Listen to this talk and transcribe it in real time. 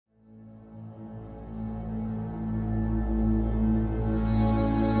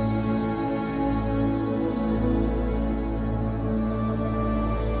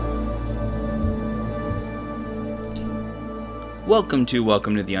Welcome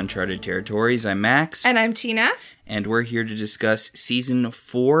to the Uncharted Territories. I'm Max. And I'm Tina. And we're here to discuss Season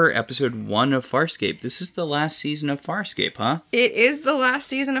 4, Episode 1 of Farscape. This is the last season of Farscape, huh? It is the last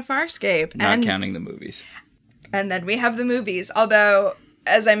season of Farscape. Not counting the movies. And then we have the movies. Although,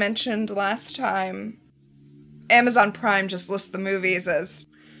 as I mentioned last time, Amazon Prime just lists the movies as...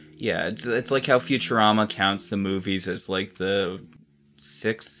 Yeah, it's like how Futurama counts the movies as like the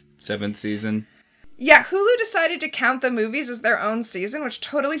 6th, 7th season. Yeah, Hulu decided to count the movies as their own season, which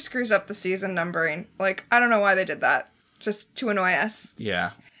totally screws up the season numbering. Like, I don't know why they did that. Just to annoy us.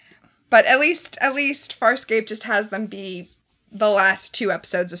 Yeah. But at least Farscape just has them be the last 2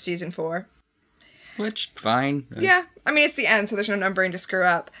 episodes of season 4. Which, fine. Yeah, I mean, it's the end, so there's no numbering to screw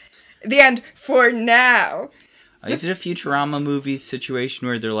up. The end for now. Is it a Futurama movies situation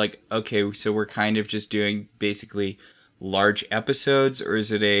where they're like, okay, so we're kind of just doing basically large episodes, or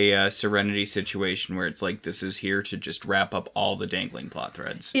is it a Serenity situation where it's like, this is here to just wrap up all the dangling plot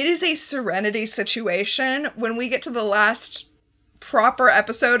threads? It is a Serenity situation. When we get to the last proper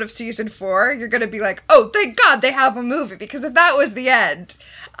episode of season 4, you're going to be like, oh, thank God they have a movie, because if that was the end,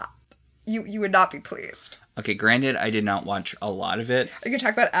 you would not be pleased. Okay, granted, I did not watch a lot of it. Are you going to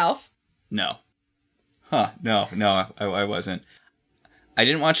talk about Alf? No. No, I wasn't. I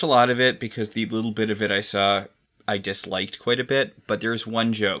didn't watch a lot of it because the little bit of it I saw, I disliked quite a bit, but there's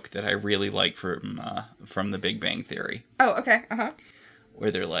one joke that I really like from The Big Bang Theory. Oh, okay,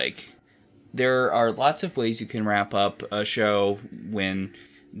 Where they're like, there are lots of ways you can wrap up a show when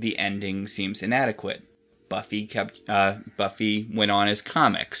the ending seems inadequate. Buffy went on as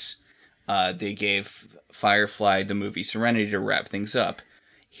comics. They gave Firefly the movie Serenity to wrap things up.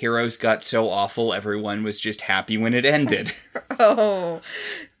 Heroes got so awful, everyone was just happy when it ended. Oh,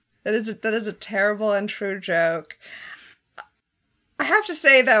 that is a terrible and true joke. I have to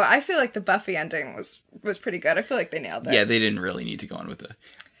say, though, I feel like the Buffy ending was pretty good. I feel like they nailed it. Yeah, they didn't really need to go on with it.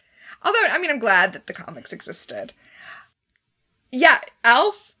 Although, I mean, I'm glad that the comics existed. Yeah,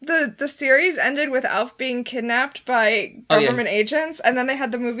 Alf, the series ended with Alf being kidnapped by government agents, and then they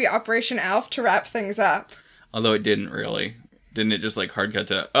had the movie Operation Alf to wrap things up. Although it didn't really. Didn't it just like hard cut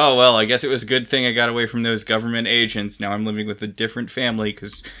to, oh, well, I guess it was a good thing I got away from those government agents. Now I'm living with a different family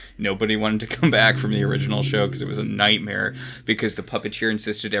because nobody wanted to come back from the original show because it was a nightmare. Because the puppeteer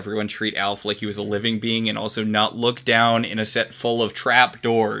insisted everyone treat Alf like he was a living being and also not look down in a set full of trap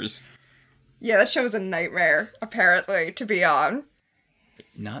doors. Yeah, that show was a nightmare, apparently, to be on.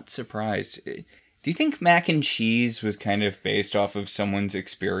 Not surprised. Do you think Mac and Cheese was kind of based off of someone's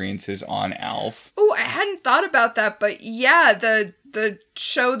experiences on Alf? Oh, I hadn't thought about that, but yeah, the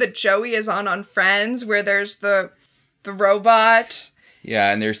show that Joey is on Friends, where there's the robot.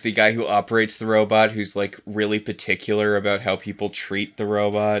 Yeah, and there's the guy who operates the robot who's, like, really particular about how people treat the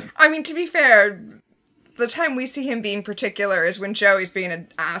robot. I mean, to be fair, the time we see him being particular is when Joey's being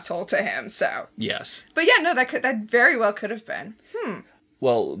an asshole to him, so. Yes. But yeah, no, that very well could have been.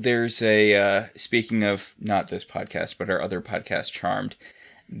 Well, there's a, speaking of not this podcast, but our other podcast, Charmed,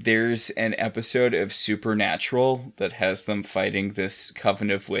 there's an episode of Supernatural that has them fighting this coven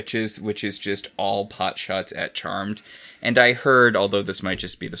of witches, which is just all pot shots at Charmed. And I heard, although this might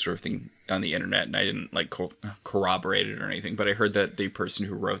just be the sort of thing on the internet, and I didn't, like, corroborate it or anything, but I heard that the person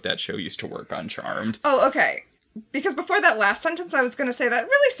who wrote that show used to work on Charmed. Oh, okay. Because before that last sentence, I was going to say that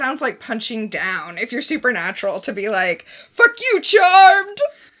really sounds like punching down if you're Supernatural to be like, fuck you, Charmed!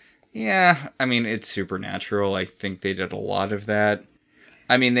 Yeah, I mean, it's Supernatural. I think they did a lot of that.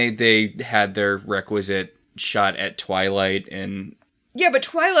 I mean, they had their requisite shot at Twilight and... Yeah, but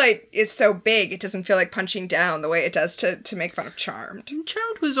Twilight is so big, it doesn't feel like punching down the way it does to make fun of Charmed.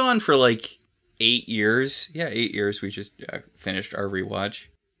 Charmed was on for like 8 years. Yeah, 8 years. We just finished our rewatch.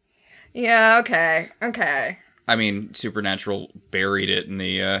 Yeah, okay. I mean, Supernatural buried it in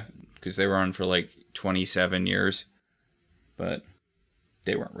the, because they were on for like 27 years, but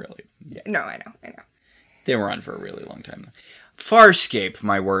they weren't really. Yeah, no, I know. They were on for a really long time. Farscape,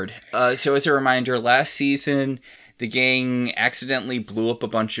 my word. So as a reminder, last season, the gang accidentally blew up a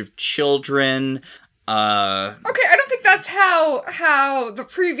bunch of children. Okay, I don't think that's how the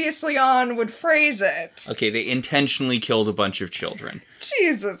previously on would phrase it. Okay, they intentionally killed a bunch of children.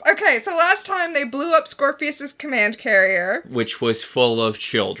 Jesus. Okay, so last time they blew up Scorpius's command carrier. Which was full of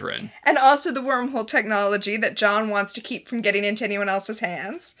children. And also the wormhole technology that John wants to keep from getting into anyone else's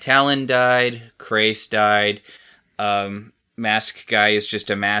hands. Talon died. Crais died. Mask guy is just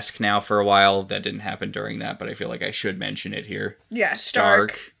a mask now for a while. That didn't happen during that, but I feel like I should mention it here. Yeah,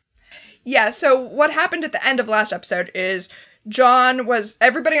 Stark. Yeah, so what happened at the end of last episode is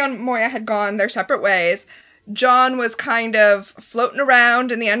everybody on Moya had gone their separate ways. John was kind of floating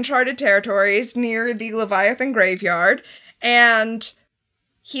around in the uncharted territories near the Leviathan graveyard, and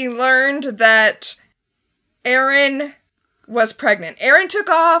he learned that Erin was pregnant. Erin took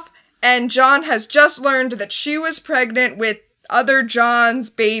off, and John has just learned that she was pregnant with other John's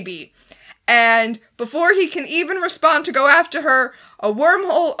baby. And before he can even respond to go after her, a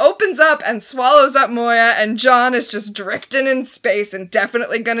wormhole opens up and swallows up Moya, and John is just drifting in space and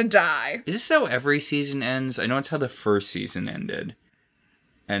definitely gonna die. Is this how every season ends? I know it's how the first season ended.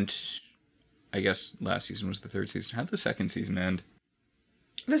 And I guess last season was the third season. How'd the second season end?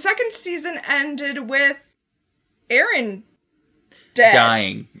 The second season ended with Erin dead.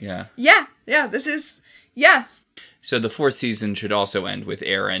 Dying, yeah. Yeah, this is... Yeah. So the fourth season should also end with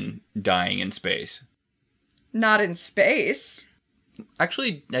Erin dying in space. Not in space.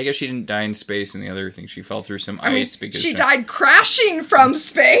 Actually, I guess she didn't die in space, and the other thing, she fell through some ice because... She died crashing from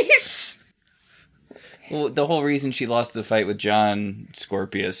space! Well, the whole reason she lost the fight with John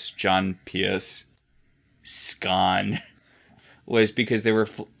Pius, Scon, was because they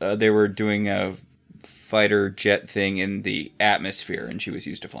were doing a fighter jet thing in the atmosphere, and she was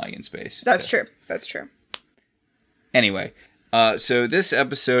used to flying in space. That's true. Anyway, so this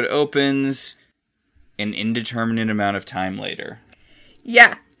episode opens an indeterminate amount of time later.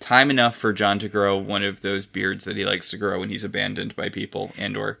 Yeah. Time enough for John to grow one of those beards that he likes to grow when he's abandoned by people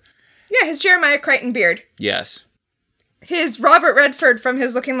and/or... Yeah, his Jeremiah Crichton beard. Yes. His Robert Redford from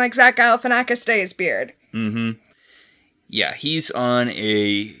his looking like Zach Galifianakis Days beard. Mm-hmm. Yeah, he's on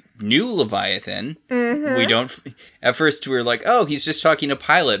a new Leviathan. Mm-hmm. We don't... At first we were like, oh, he's just talking to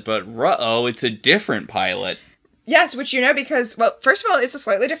Pilot, but it's a different Pilot. Yes, which you know because, well, first of all, it's a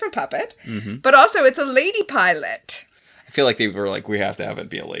slightly different puppet, but also it's a lady pilot. I feel like they were like, we have to have it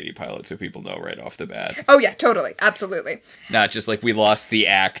be a lady pilot so people know right off the bat. Oh, yeah, totally. Absolutely. Not just like we lost the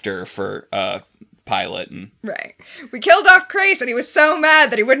actor for Pilot. Right. We killed off Crace and he was so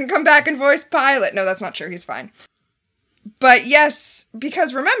mad that he wouldn't come back and voice Pilot. No, that's not true. He's fine. But yes,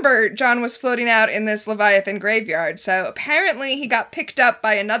 because remember, John was floating out in this Leviathan graveyard, so apparently he got picked up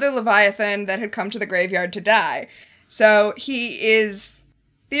by another Leviathan that had come to the graveyard to die. So he is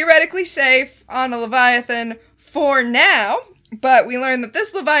theoretically safe on a Leviathan for now, but we learn that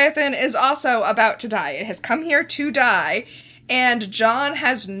this Leviathan is also about to die. It has come here to die, and John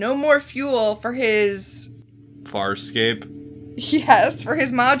has no more fuel for his... Farscape? Yes, for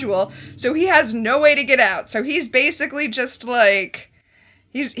his module, so he has no way to get out. So he's basically just like...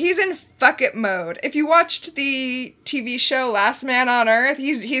 He's in fuck it mode. If you watched the TV show Last Man on Earth,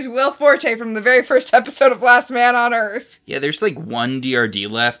 he's Will Forte from the very first episode of Last Man on Earth. Yeah, there's like one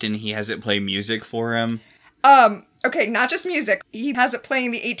DRD left and he has it play music for him. Okay, not just music. He has it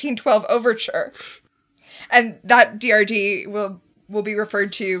playing the 1812 Overture. And that DRD will be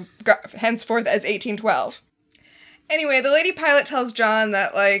referred to henceforth as 1812. Anyway, the lady pilot tells John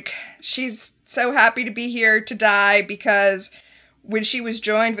that, like, she's so happy to be here to die because when she was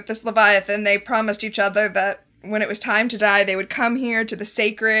joined with this Leviathan, they promised each other that when it was time to die, they would come here to the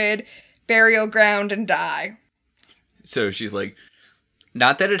sacred burial ground and die. So she's like,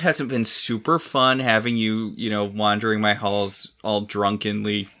 not that it hasn't been super fun having you, wandering my halls all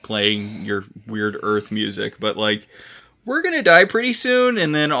drunkenly playing your weird Earth music, but, like... We're gonna die pretty soon,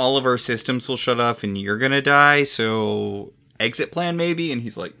 and then all of our systems will shut off, and you're gonna die, so... Exit plan, maybe? And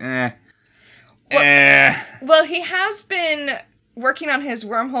he's like, Well, he has been working on his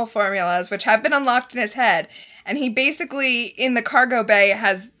wormhole formulas, which have been unlocked in his head, and he basically, in the cargo bay,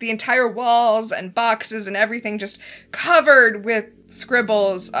 has the entire walls and boxes and everything just covered with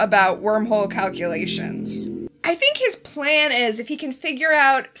scribbles about wormhole calculations. I think his plan is if he can figure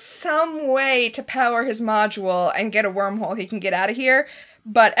out some way to power his module and get a wormhole, he can get out of here.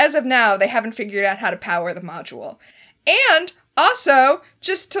 But as of now, they haven't figured out how to power the module. And also,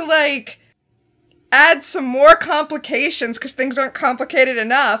 just to, like, add some more complications, because things aren't complicated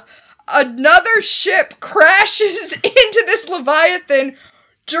enough, another ship crashes into this Leviathan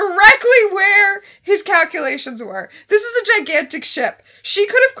directly where his calculations were. This is a gigantic ship. She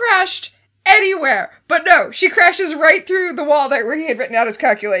could have crashed anywhere, but no, she crashes right through the wall there where he had written out his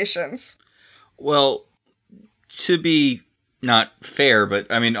calculations. Well, to be not fair, but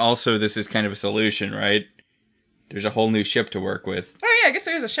I mean, also this is kind of a solution, right? There's a whole new ship to work with. Oh yeah, I guess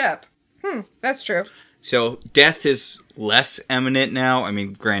there's a ship. That's true. So death is less imminent now. I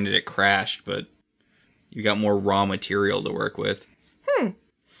mean, granted it crashed, but you got more raw material to work with.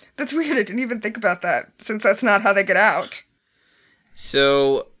 That's weird. I didn't even think about that, since that's not how they get out.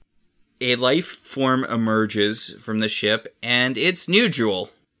 So a life form emerges from the ship, and it's New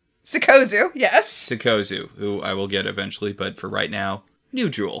Jewel. Sikozu, yes. Sikozu, who I will get eventually, but for right now, New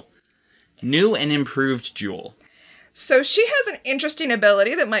Jewel. New and improved Jewel. So she has an interesting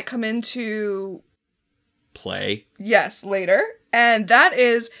ability that might come into play. Yes, later. And that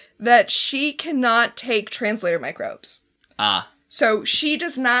is that she cannot take translator microbes. So she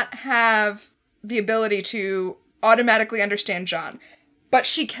does not have the ability to automatically understand John. But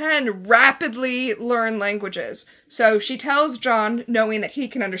she can rapidly learn languages. So she tells John, knowing that he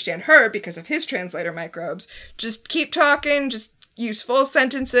can understand her because of his translator microbes, just keep talking, just use full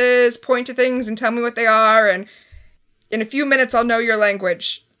sentences, point to things and tell me what they are, and in a few minutes I'll know your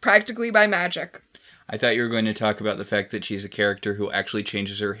language, practically by magic. I thought you were going to talk about the fact that she's a character who actually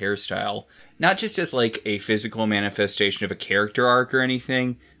changes her hairstyle. Not just as like a physical manifestation of a character arc or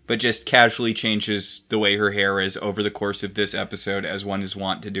anything, but just casually changes the way her hair is over the course of this episode, as one is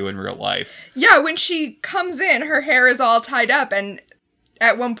wont to do in real life. Yeah, when she comes in, her hair is all tied up, and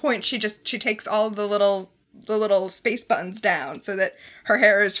at one point she takes all the little space buttons down so that her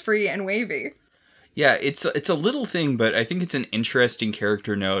hair is free and wavy. Yeah, it's a little thing, but I think it's an interesting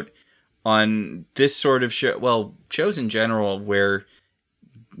character note on this sort of show. Well, shows in general where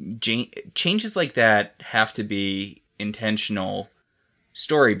changes like that have to be intentional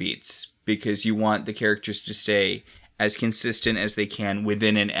story beats, because you want the characters to stay as consistent as they can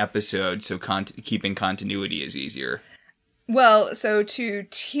within an episode, so keeping continuity is easier. Well, so to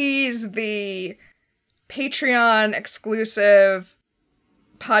tease the Patreon exclusive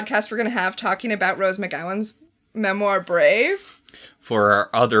podcast we're going to have talking about Rose McGowan's memoir, Brave. For our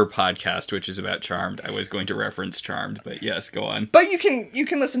other podcast, which is about Charmed, I was going to reference Charmed, but yes, go on. But you can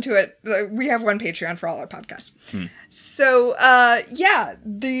listen to it. We have one Patreon for all our podcasts. So,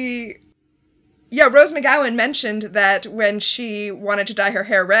 Rose McGowan mentioned that when she wanted to dye her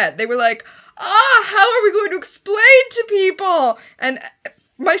hair red, they were like, how are we going to explain to people? And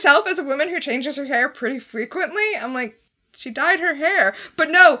myself, as a woman who changes her hair pretty frequently, I'm like, she dyed her hair. But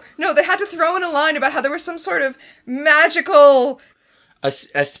no, they had to throw in a line about how there was some sort of magical... A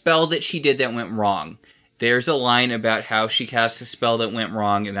spell that she did that went wrong. There's a line about how she cast a spell that went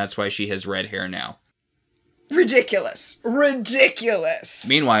wrong, and that's why she has red hair now. Ridiculous.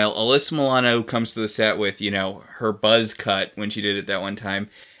 Meanwhile, Alyssa Milano comes to the set with, her buzz cut when she did it that one time.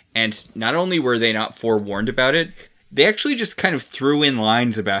 And not only were they not forewarned about it, they actually just kind of threw in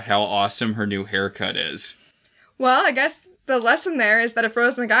lines about how awesome her new haircut is. Well, I guess the lesson there is that if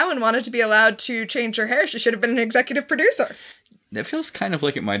Rose McGowan wanted to be allowed to change her hair, she should have been an executive producer. That feels kind of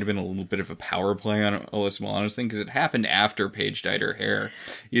like it might have been a little bit of a power play on Alyssa Milano's thing, because it happened after Paige dyed her hair.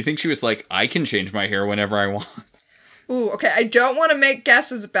 You think she was like, I can change my hair whenever I want. Ooh, okay, I don't want to make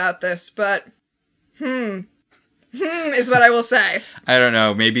guesses about this, but is what I will say. I don't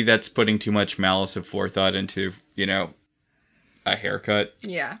know, maybe that's putting too much malice of forethought into, a haircut.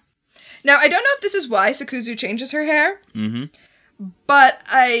 Yeah. Now, I don't know if this is why Sakuzu changes her hair, but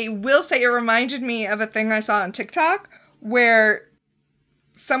I will say it reminded me of a thing I saw on TikTok, where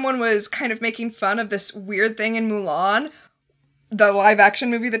someone was kind of making fun of this weird thing in Mulan, the live-action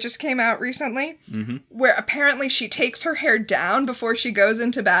movie that just came out recently, where apparently she takes her hair down before she goes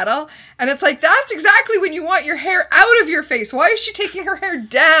into battle, and it's like, that's exactly when you want your hair out of your face. Why is she taking her hair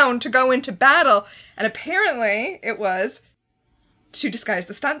down to go into battle? And apparently it was to disguise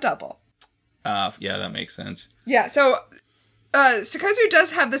the stunt double. Yeah, that makes sense. Yeah, so Sakuzu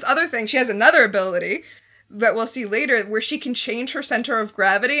does have this other thing. She has another ability that we'll see later, where she can change her center of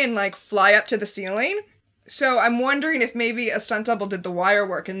gravity and, fly up to the ceiling. So I'm wondering if maybe a stunt double did the wire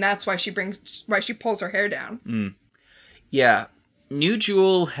work, and that's why she pulls her hair down. Yeah. New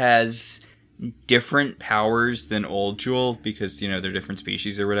Jewel has different powers than Old Jewel, because, they're different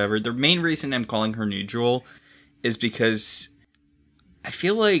species or whatever. The main reason I'm calling her New Jewel is because I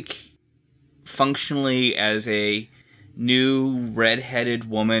feel like, functionally, as a new red-headed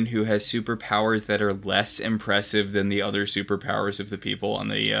woman who has superpowers that are less impressive than the other superpowers of the people on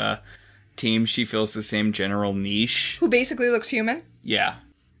the team, she fills the same general niche. Who basically looks human? Yeah.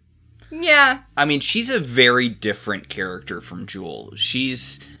 Yeah. I mean, she's a very different character from Jewel.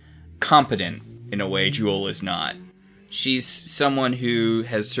 She's competent in a way Jewel is not. She's someone who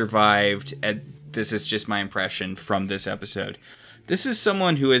has survived, this is just my impression from this episode, this is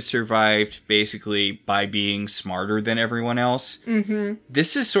someone who has survived basically by being smarter than everyone else.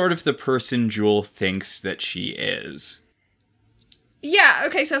 This is sort of the person Jewel thinks that she is. Yeah,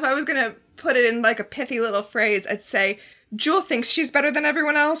 okay, so if I was going to put it in a pithy little phrase, I'd say Jewel thinks she's better than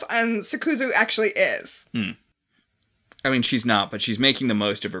everyone else, and Sakuzu actually is. I mean, she's not, but she's making the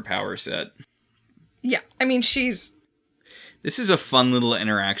most of her power set. Yeah, I mean, she's... This is a fun little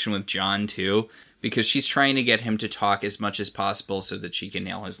interaction with John, too, because she's trying to get him to talk as much as possible so that she can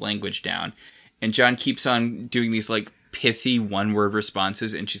nail his language down. And John keeps on doing these, pithy one-word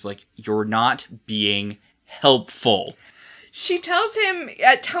responses, and she's like, you're not being helpful. she tells him,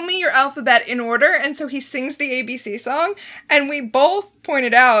 tell me your alphabet in order, and so he sings the ABC song, and we both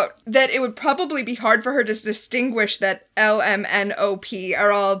pointed out that it would probably be hard for her to distinguish that L, M, N, O, P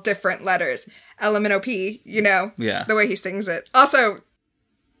are all different letters. L, M, N, O, P, you know, the way he sings it. Also,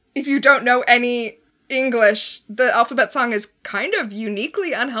 if you don't know any English, the alphabet song is kind of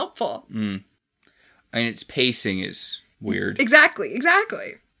uniquely unhelpful. Mm. I mean, its pacing is weird. Exactly.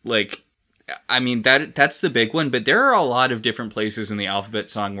 Like, I mean, that's the big one, but there are a lot of different places in the alphabet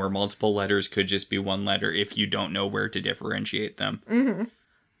song where multiple letters could just be one letter if you don't know where to differentiate them. Mm-hmm.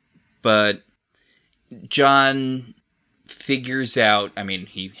 But John figures out, I mean,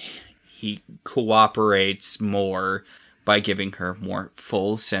 he cooperates more by giving her more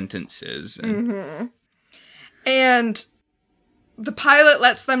full sentences. And the pilot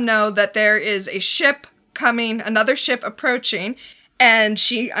lets them know that there is a ship coming, another ship approaching, and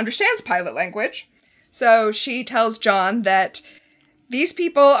she understands pilot language. So she tells John that these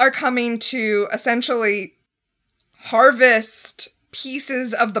people are coming to essentially harvest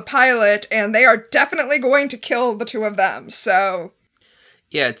pieces of the pilot, and they are definitely going to kill the two of them. So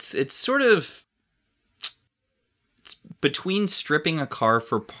yeah, it's sort of, it's between stripping a car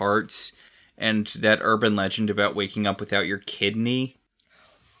for parts and that urban legend about waking up without your kidney.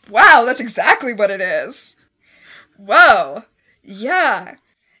 Wow, that's exactly what it is. Whoa. Yeah.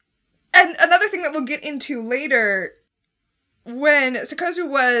 And another thing that we'll get into later, when Sikozu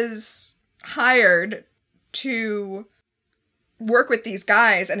was hired to work with these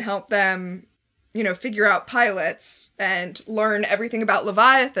guys and help them, you know, figure out pilots and learn everything about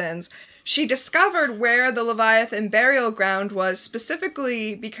Leviathans, she discovered where the Leviathan burial ground was,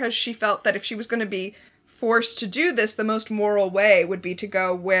 specifically because she felt that if she was going to be forced to do this, the most moral way would be to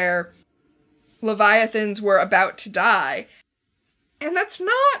go where Leviathans were about to die. And that's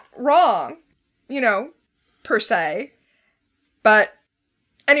not wrong, you know, per se. But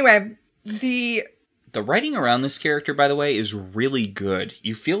anyway, the writing around this character, by the way, is really good.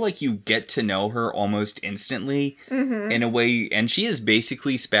 You feel like you get to know her almost instantly in a way, and she is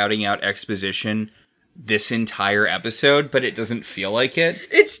basically spouting out exposition this entire episode, but it doesn't feel like it.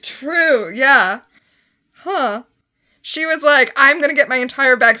 It's true, yeah. Huh. She was like, I'm gonna get my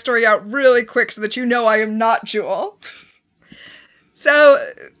entire backstory out really quick so that you know I am not Jewel.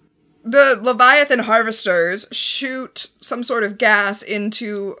 So, the Leviathan harvesters shoot some sort of gas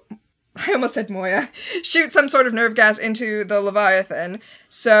into... I almost said Moya. Shoot some sort of nerve gas into the Leviathan.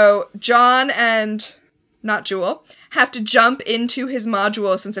 So, John and... not Jewel... have to jump into his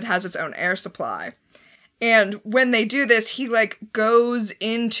module since it has its own air supply. And when they do this, he, like, goes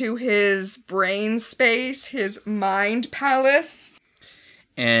into his brain space, his mind palace.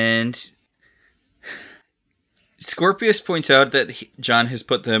 And Scorpius points out that John has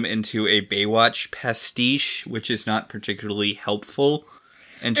put them into a Baywatch pastiche, which is not particularly helpful.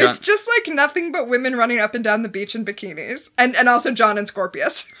 And John... It's just, like, nothing but women running up and down the beach in bikinis. And also John and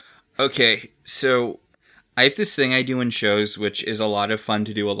Scorpius. Okay, so I have this thing I do in shows, which is a lot of fun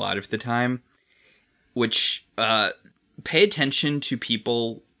to do a lot of the time, which, pay attention to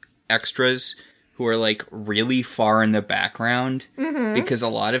people, extras, who are, like, really far in the background, because a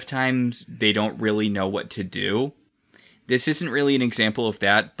lot of times they don't really know what to do. This isn't really an example of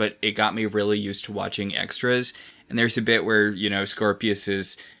that, but it got me really used to watching extras, and there's a bit where, you know, Scorpius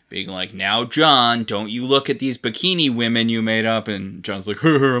is being like, now, John, don't you look at these bikini women you made up, and John's like,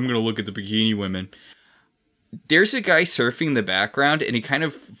 I'm gonna look at the bikini women. There's a guy surfing in the background, and he kind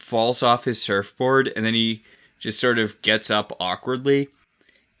of falls off his surfboard, and then he just sort of gets up awkwardly.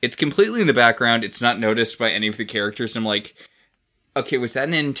 It's completely in the background. It's not noticed by any of the characters. And I'm like, okay, was that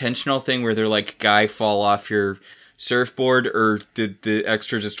an intentional thing where they're like, guy, fall off your surfboard? Or did the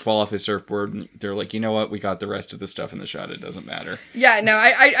extra just fall off his surfboard and they're like, you know what? We got the rest of the stuff in the shot. It doesn't matter. Yeah, no,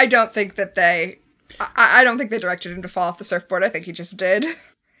 I don't think that they... I don't think they directed him to fall off the surfboard. I think he just did.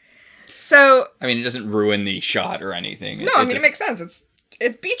 So... I mean, it doesn't ruin the shot or anything. No, I mean, it makes sense.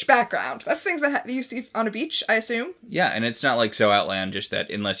 It's beach background. That's things that you see on a beach, I assume. Yeah, and it's not like so outlandish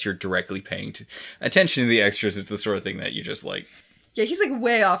that unless you're directly paying attention to the extras, it's the sort of thing that you just like. Yeah, he's like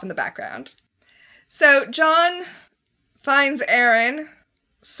way off in the background. So John finds Erin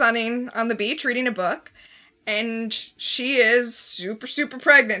sunning on the beach reading a book, and she is super, super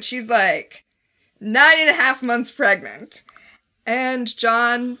pregnant. She's like 9.5 months pregnant. And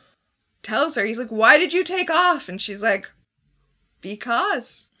John tells her, he's like, why did you take off? And she's like,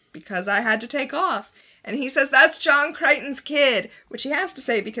 because I had to take off. And he says, that's John Crichton's kid, which he has to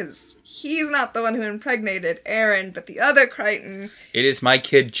say because he's not the one who impregnated Erin, but the other Crichton. It is my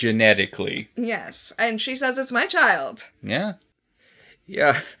kid genetically. Yes. And she says, it's my child. Yeah.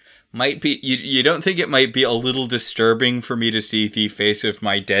 Yeah. Might be, you don't think it might be a little disturbing for me to see the face of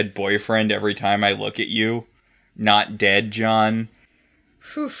my dead boyfriend every time I look at you? Not dead, John.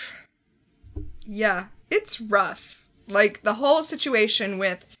 Whew. Yeah, it's rough. Like, the whole situation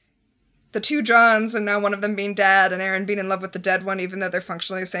with the two Johns and now one of them being dead and Aaron being in love with the dead one even though they're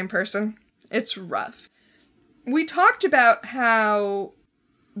functionally the same person. It's rough. We talked about how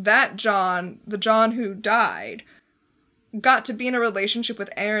that John, the John who died, got to be in a relationship with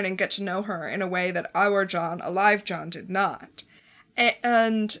Aaron and get to know her in a way that our John, alive John, did not.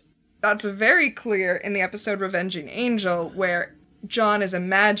 And that's very clear in the episode Revenging Angel, where John is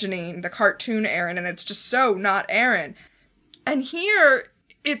imagining the cartoon Aaron, and it's just so not Aaron. And here,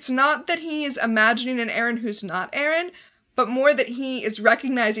 it's not that he is imagining an Aaron who's not Aaron, but more that he is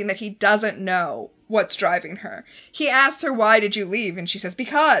recognizing that he doesn't know what's driving her. He asks her, why did you leave? And she says,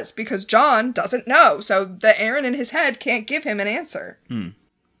 because John doesn't know. So the Aaron in his head can't give him an answer.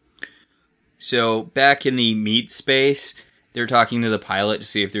 So back in the meat space, they're talking to the pilot to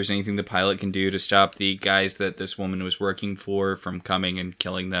see if there's anything the pilot can do to stop the guys that this woman was working for from coming and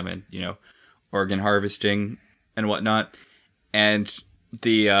killing them and, organ harvesting and whatnot. And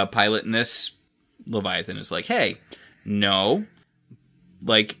the pilot in this, Leviathan, is like, hey, no,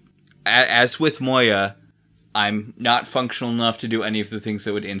 like, as with Moya, I'm not functional enough to do any of the things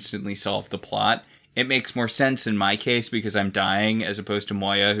that would instantly solve the plot. It makes more sense in my case because I'm dying as opposed to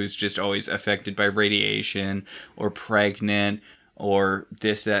Moya, who's just always affected by radiation or pregnant or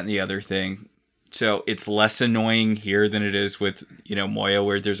this, that, and the other thing. So it's less annoying here than it is with, Moya,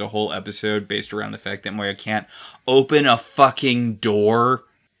 where there's a whole episode based around the fact that Moya can't open a fucking door.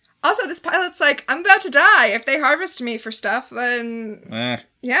 Also, this pilot's like, I'm about to die. If they harvest me for stuff, then...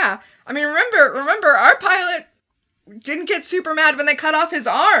 Yeah. I mean, remember, our pilot didn't get super mad when they cut off his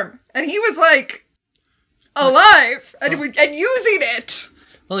arm. And he was, like, alive and using it.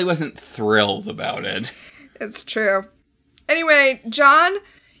 Well, he wasn't thrilled about it. It's true. Anyway, John,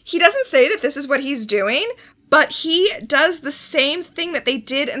 he doesn't say that this is what he's doing, but he does the same thing that they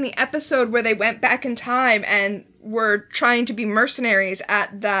did in the episode where they went back in time and were trying to be mercenaries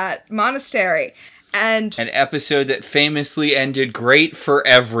at that monastery. And an episode that famously ended great for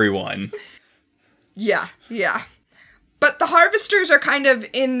everyone. Yeah. But the harvesters are kind of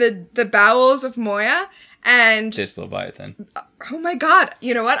in the bowels of Moya, and... Just Leviathan. Oh my god.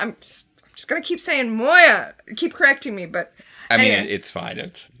 You know what? I'm just gonna keep saying Moya. Keep correcting me, but... Anyway, it's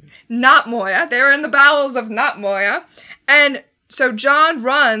fine. Not Moya. They're in the bowels of not Moya. And so John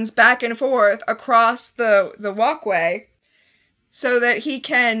runs back and forth across the walkway so that he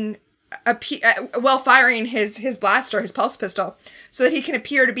can... while firing his blaster, his pulse pistol, so that he can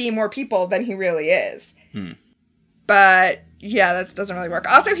appear to be more people than he really is. But, yeah, that doesn't really work.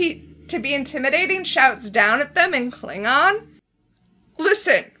 Also, he, to be intimidating, shouts down at them in Klingon.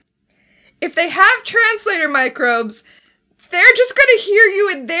 Listen, if they have translator microbes, they're just gonna hear you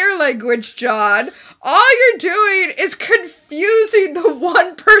in their language, John. All you're doing is confusing the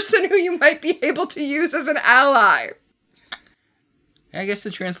one person who you might be able to use as an ally. I guess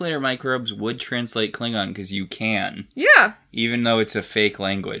the translator microbes would translate Klingon because you can. Yeah. Even though it's a fake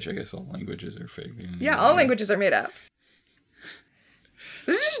language. I guess all languages are fake. Yeah, all languages are made up.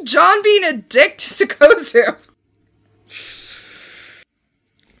 This is just John being a dick to Sikozu.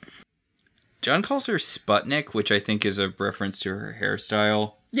 John calls her Sputnik, which I think is a reference to her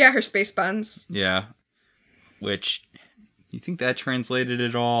hairstyle. Yeah, her space buns. Yeah. Which, you think that translated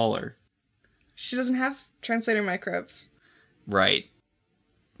at all, or? She doesn't have translator microbes. Right.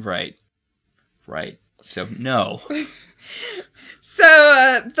 So, no.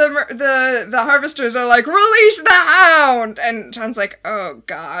 So, the harvesters are like, release the hound! And John's like, oh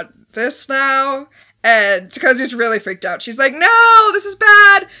god, this now? And Sikozu's really freaked out. She's like, no, this is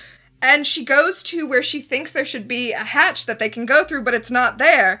bad! And she goes to where she thinks there should be a hatch that they can go through, but it's not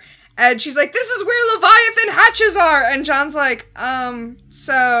there. And she's like, this is where Leviathan hatches are! And John's like,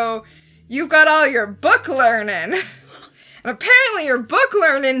 so you've got all your book learning. And apparently your book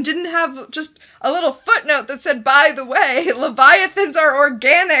learning didn't have just a little footnote that said, by the way, Leviathans are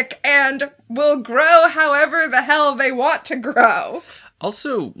organic and will grow however the hell they want to grow.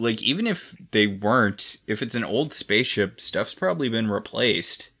 Also, like, even if they weren't, if it's an old spaceship, stuff's probably been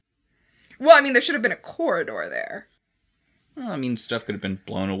replaced. Well, I mean, there should have been a corridor there. Well, I mean, stuff could have been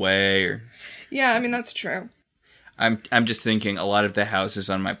blown away, or... Yeah, I mean, that's true. I'm just thinking a lot of the houses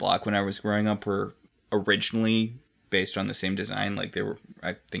on my block when I was growing up were originally based on the same design. Like, they were,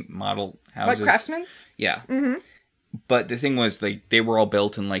 I think, model houses. Like Craftsman? Yeah. Mm-hmm. But the thing was, like, they were all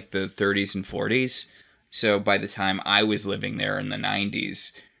built in, like, the 30s and 40s. So by the time I was living there in the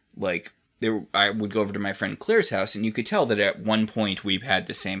 90s, like, I would go over to my friend Claire's house, and you could tell that at one point we've had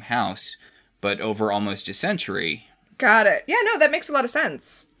the same house, but over almost a century. Got it. Yeah, no, that makes a lot of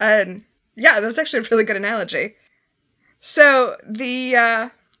sense. And yeah, that's actually a really good analogy. So,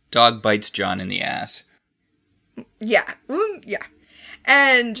 the, Dog bites John in the ass. Yeah. Yeah.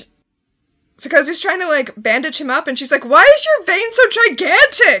 And Sikozu's trying to, like, bandage him up, and she's like, why is your vein so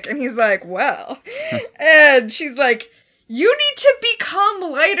gigantic? And he's like, well. And she's like, you need to become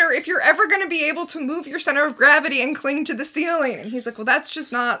lighter if you're ever going to be able to move your center of gravity and cling to the ceiling. And he's like, well, that's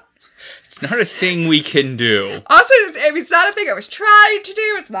just not... It's not a thing we can do. Also, it's not a thing I was trying to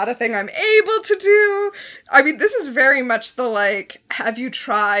do. It's not a thing I'm able to do. I mean, this is very much the, like, have you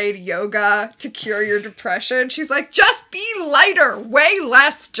tried yoga to cure your depression? She's like, just be lighter. Way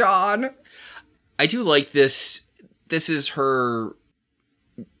less, John. I do like this. This is her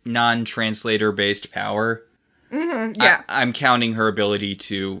non-translator-based power. Mm-hmm, yeah. I'm counting her ability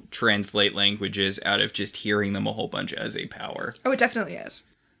to translate languages out of just hearing them a whole bunch as a power. Oh, it definitely is.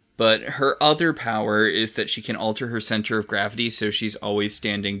 But her other power is that she can alter her center of gravity so she's always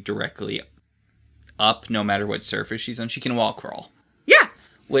standing directly up no matter what surface she's on. She can wall crawl. Yeah.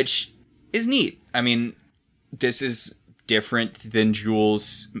 Which is neat. I mean, this is different than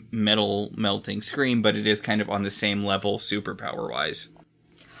Jewel's metal melting scream, but it is kind of on the same level superpower-wise.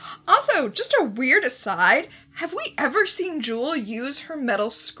 Also, just a weird aside, have we ever seen Jewel use her metal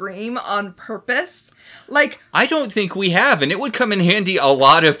scream on purpose? Like, I don't think we have, and it would come in handy a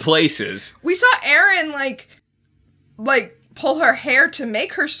lot of places. We saw Erin, like, pull her hair to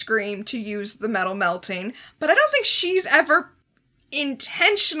make her scream to use the metal melting, but I don't think she's ever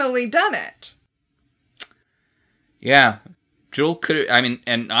intentionally done it. Yeah. Jewel could, I mean,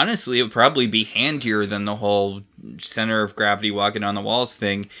 and honestly, it would probably be handier than the whole center of gravity walking on the walls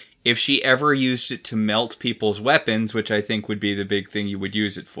thing if she ever used it to melt people's weapons, which I think would be the big thing you would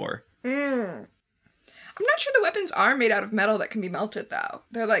use it for. I'm not sure the weapons are made out of metal that can be melted, though.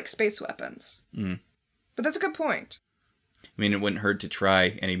 They're like space weapons. But that's a good point. I mean, it wouldn't hurt to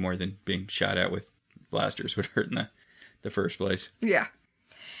try any more than being shot at with blasters would hurt in the first place. Yeah.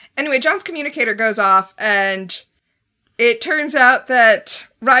 Anyway, John's communicator goes off, and it turns out that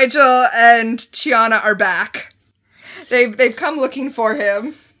Rigel and Chiana are back. They've come looking for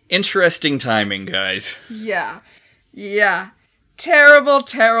him. Interesting timing, guys. Yeah. Terrible,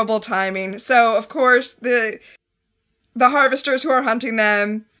 terrible timing. So, of course, the harvesters who are hunting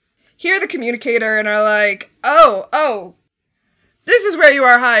them hear the communicator and are like, oh, this is where you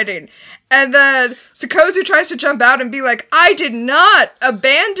are hiding. And then Sikozu tries to jump out and be like, I did not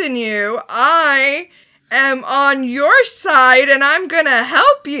abandon you. I am on your side and I'm gonna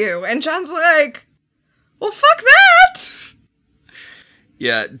help you. And John's like, well, fuck that!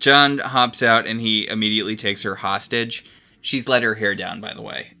 Yeah, John hops out and he immediately takes her hostage. She's let her hair down, by the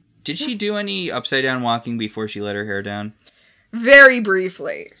way. Did she do any upside down walking before she let her hair down? Very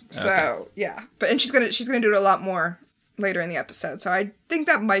briefly. So, okay. Yeah. And she's gonna do it a lot more later in the episode. So I think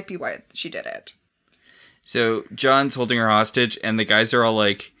that might be why she did it. So John's holding her hostage and the guys are all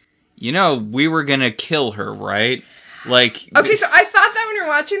like, you know, we were gonna kill her, right? Like... Okay, so I thought that when you were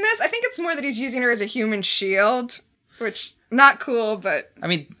watching this, I think it's more that he's using her as a human shield, which, not cool, but... I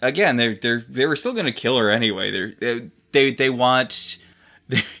mean, again, they were still gonna kill her anyway. They want...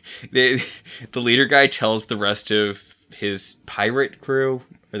 the leader guy tells the rest of his pirate crew,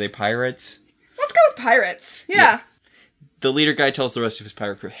 are they pirates? Let's go with pirates, yeah. The leader guy tells the rest of his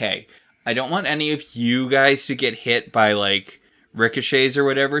pirate crew, hey, I don't want any of you guys to get hit by, like, ricochets or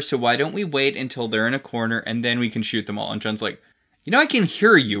whatever, so why don't we wait until they're in a corner and then we can shoot them all? And John's like, you know, I can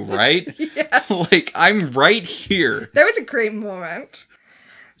hear you, right? Yes. Like, I'm right here. That was a great moment.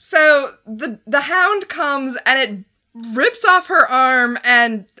 So, the hound comes and it rips off her arm,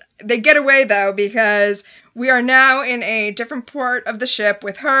 and they get away, though, because we are now in a different part of the ship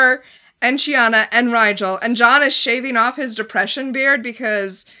with her and Chiana and Rigel, and John is shaving off his depression beard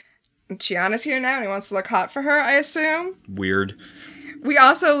because Chiana's here now and he wants to look hot for her, I assume. Weird. We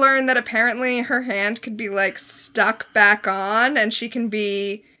also learned that apparently her hand could be, like, stuck back on, and she can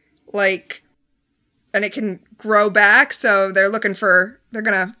be, like, and it can grow back, so they're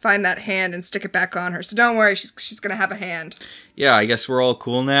gonna find that hand and stick it back on her. So don't worry, she's gonna have a hand. Yeah, I guess we're all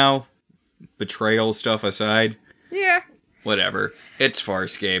cool now. Betrayal stuff aside. Yeah. Whatever. It's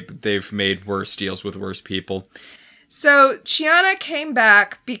Farscape. They've made worse deals with worse people. So Chiana came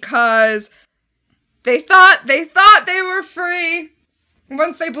back because they thought they were free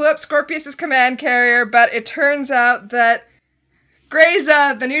once they blew up Scorpius's command carrier, but it turns out that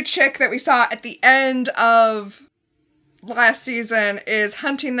Grayza, the new chick that we saw at the end of last season, is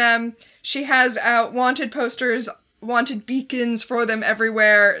hunting them. She has out wanted posters wanted beacons for them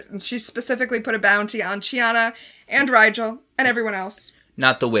everywhere. And she specifically put a bounty on Chiana and Rygel and everyone else.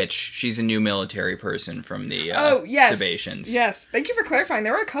 Not the witch. She's a new military person from the Sebaceans. Yes. Thank you for clarifying.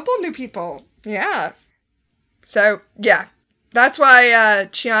 There were a couple new people. Yeah. So, yeah. That's why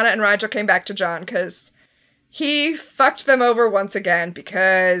Chiana and Rygel came back to Jon, because he fucked them over once again,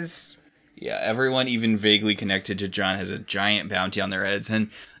 because... Yeah, everyone even vaguely connected to Jon has a giant bounty on their heads, and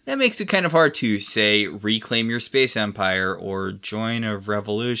that makes it kind of hard to, say, reclaim your space empire or join a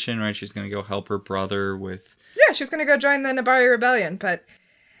revolution, right? She's going to go help her brother with... Yeah, she's going to go join the Nabari Rebellion, but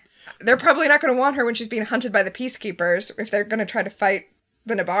they're probably not going to want her when she's being hunted by the Peacekeepers if they're going to try to fight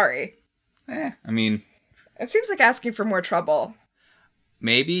the Nabari. I mean... It seems like asking for more trouble.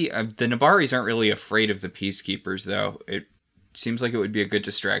 Maybe. The Nabaris aren't really afraid of the Peacekeepers, though. It seems like it would be a good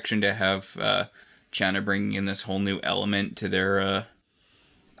distraction to have Chiana bringing in this whole new element to their...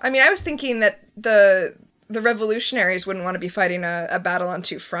 I mean, I was thinking that the revolutionaries wouldn't want to be fighting a battle on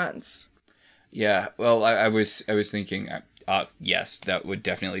two fronts. Yeah, well, I was thinking, yes, that would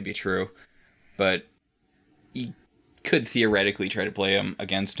definitely be true. But you could theoretically try to play them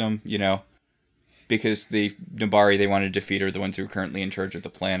against them, you know? Because the Nabari they want to defeat are the ones who are currently in charge of the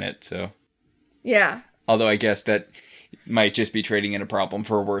planet, so... Yeah. Although I guess that might just be trading in a problem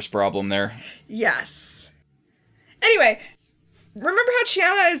for a worse problem there. Yes. Anyway, remember how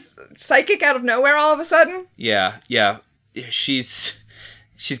Chiana is psychic out of nowhere all of a sudden? Yeah. She's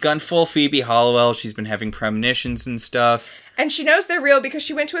gone full Phoebe Halliwell. She's been having premonitions and stuff. And she knows they're real because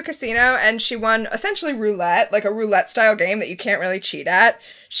she went to a casino and she won essentially roulette, like a roulette-style game that you can't really cheat at.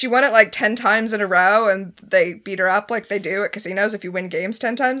 She won it like 10 times in a row, and they beat her up like they do at casinos if you win games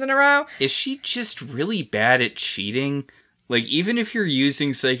 10 times in a row. Is she just really bad at cheating? Like, even if you're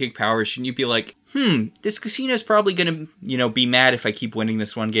using psychic powers, shouldn't you be like, this casino's probably gonna, be mad if I keep winning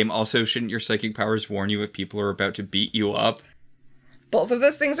this one game. Also, shouldn't your psychic powers warn you if people are about to beat you up? Both of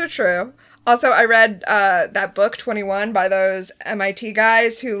those things are true. Also, I read that book, 21, by those MIT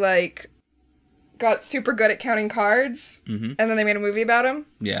guys who, got super good at counting cards, and then they made a movie about them.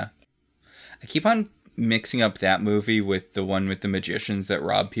 Yeah. I keep on mixing up that movie with the one with the magicians that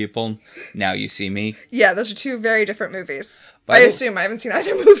rob people. Now You See Me. Yeah, those are two very different movies. I assume. I haven't seen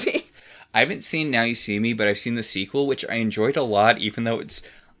either movie. I haven't seen Now You See Me, but I've seen the sequel, which I enjoyed a lot, even though it's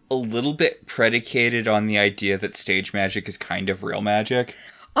a little bit predicated on the idea that stage magic is kind of real magic.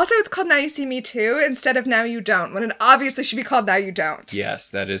 Also, it's called Now You See Me Too instead of Now You Don't, when it obviously should be called Now You Don't. Yes,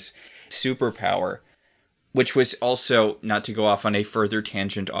 that is Superpower, which was also, not to go off on a further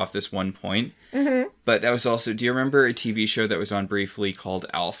tangent off this one point, but that was also, do you remember a TV show that was on briefly called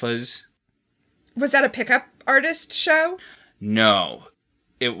Alphas? Was that a pickup artist show? No.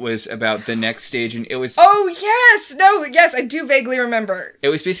 It was about the next stage, and it was... Oh, yes! No, yes, I do vaguely remember. It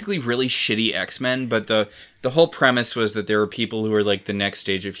was basically really shitty X-Men, but the whole premise was that there were people who were like the next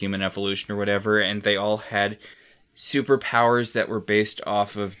stage of human evolution or whatever, and they all had superpowers that were based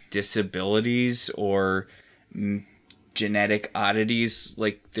off of disabilities or genetic oddities.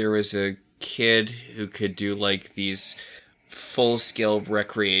 Like, there was a kid who could do, these full-scale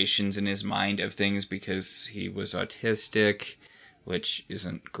recreations in his mind of things because he was autistic, which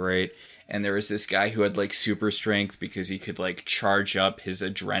isn't great. And there was this guy who had, super strength because he could, charge up his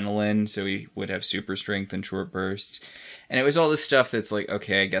adrenaline, so he would have super strength in short bursts. And it was all this stuff that's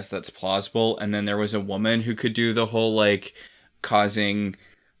okay, I guess that's plausible. And then there was a woman who could do the whole, causing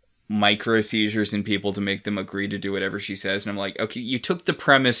micro seizures in people to make them agree to do whatever she says. And I'm like, okay, you took the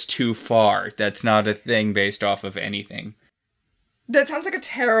premise too far. That's not a thing based off of anything. That sounds like a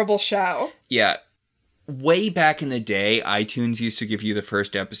terrible show. Yeah. Way back in the day, iTunes used to give you the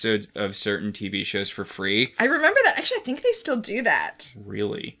first episode of certain TV shows for free. I remember that. Actually, I think they still do that.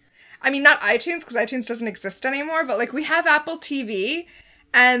 Really? I mean, not iTunes, because iTunes doesn't exist anymore, but, we have Apple TV,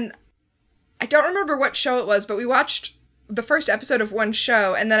 and I don't remember what show it was, but we watched the first episode of one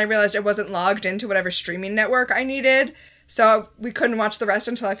show, and then I realized I wasn't logged into whatever streaming network I needed, so we couldn't watch the rest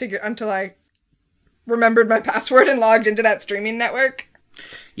until I remembered my password and logged into that streaming network.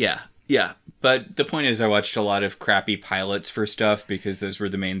 Yeah. But the point is I watched a lot of crappy pilots for stuff because those were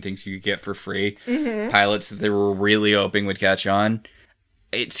the main things you could get for free. Pilots that they were really hoping would catch on.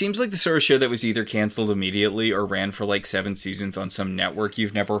 It seems like the sort of show that was either canceled immediately or ran for 7 seasons on some network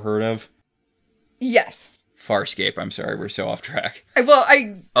you've never heard of. Yes. Farscape, I'm sorry, we're so off track.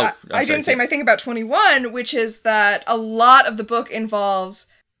 I didn't say my thing about 21, which is that a lot of the book involves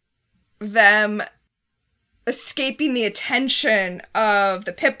them escaping the attention of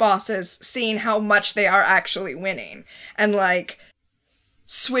the pit bosses, seeing how much they are actually winning, and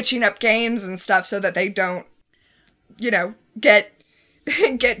switching up games and stuff so that they don't, get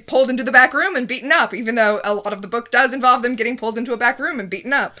get pulled into the back room and beaten up, even though a lot of the book does involve them getting pulled into a back room and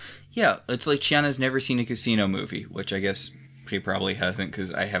beaten up. Yeah, it's like Chiana's never seen a Casino movie, which I guess she probably hasn't,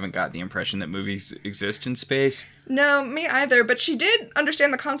 because I haven't got the impression that movies exist in space. No, me either, but she did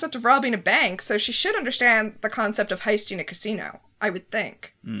understand the concept of robbing a bank, so she should understand the concept of heisting a casino, I would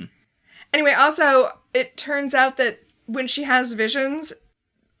think. Mm. Anyway, also, it turns out that when she has visions,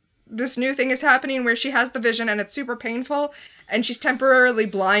 this new thing is happening where she has the vision and it's super painful, and she's temporarily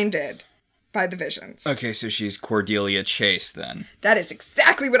blinded by the visions. Okay, so she's Cordelia Chase, then. That is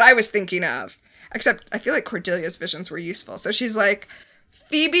exactly what I was thinking of. Except, I feel like Cordelia's visions were useful. So she's like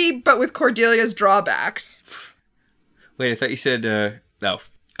Phoebe, but with Cordelia's drawbacks. Wait, I thought you said,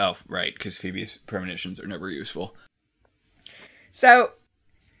 Oh, right, because Phoebe's premonitions are never useful. So,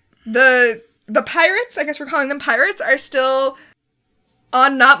 the pirates, I guess we're calling them pirates, are still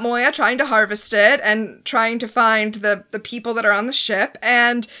on Not Moya trying to harvest it and trying to find the people that are on the ship.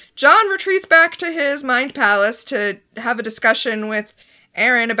 And John retreats back to his mind palace to have a discussion with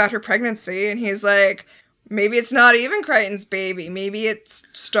Erin about her pregnancy, and he's like, maybe it's not even Crichton's baby, maybe it's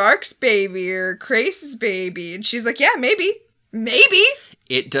Stark's baby or Crace's baby. And she's like, yeah, maybe.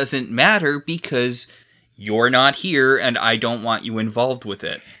 It doesn't matter because you're not here and I don't want you involved with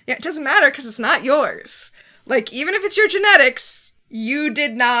it. Yeah, it doesn't matter because it's not yours. Like, even if it's your genetics, you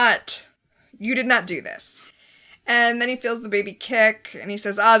did not do this. And then he feels the baby kick, and he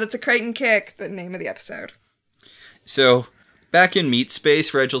says, that's a Crichton kick, the name of the episode. So, back in Meat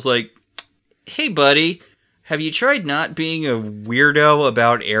Space, Regel's like, hey, buddy, have you tried not being a weirdo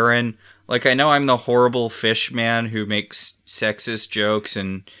about Erin? Like, I know I'm the horrible fish man who makes sexist jokes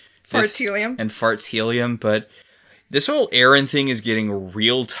and farts helium, but this whole Erin thing is getting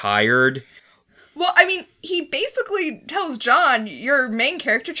real tired. Well, I mean, he basically tells John, your main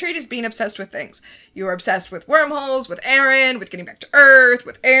character trait is being obsessed with things. You are obsessed with wormholes, with Erin, with getting back to Earth,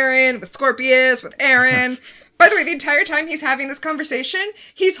 with Erin, with Scorpius, with Erin. By the way, the entire time he's having this conversation,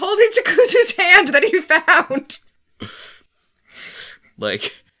 he's holding Takuzu's hand that he found.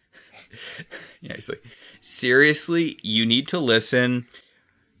 Like, yeah, he's like, seriously, you need to listen.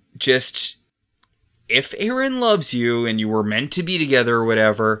 Just, if Erin loves you and you were meant to be together or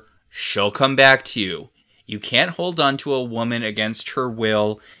whatever, she'll come back to you. You can't hold on to a woman against her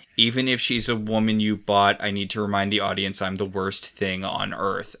will, even if she's a woman you bought. I need to remind the audience I'm the worst thing on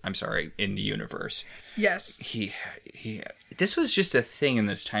Earth. I'm sorry, in the universe. Yes. This was just a thing in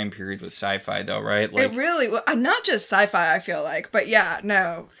this time period with sci-fi, though, right? Like, it really, well, not just sci-fi, I feel like, but yeah,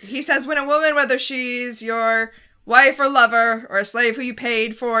 no. He says when a woman, whether she's your wife or lover, or a slave who you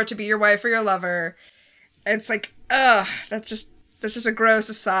paid for to be your wife or your lover, it's like, that's just a gross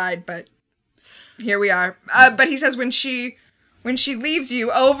aside, but here we are. But he says when she leaves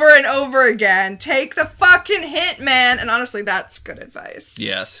you over and over again, take the fucking hint, man. And honestly, that's good advice.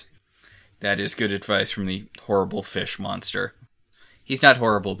 Yes. That is good advice from the horrible fish monster. He's not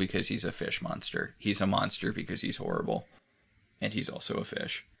horrible because he's a fish monster. He's a monster because he's horrible. And he's also a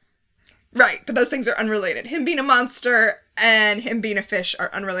fish. Right, but those things are unrelated. Him being a monster and him being a fish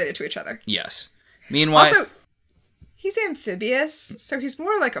are unrelated to each other. Yes. Meanwhile... Also, he's amphibious, so he's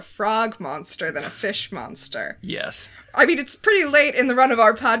more like a frog monster than a fish monster. Yes. I mean, it's pretty late in the run of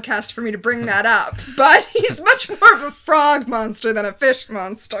our podcast for me to bring that up, but he's much more of a frog monster than a fish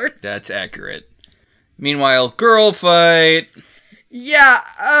monster. That's accurate. Meanwhile, girl fight!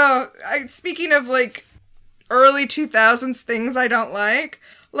 Yeah, speaking of, like, early 2000s things I don't like,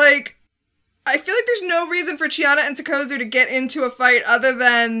 I feel like there's no reason for Chiana and Takozu to get into a fight other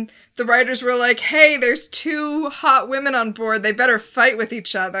than the writers were like, hey, there's two hot women on board, they better fight with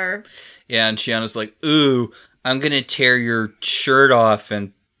each other. Yeah, and Chiana's like, ooh, I'm gonna tear your shirt off,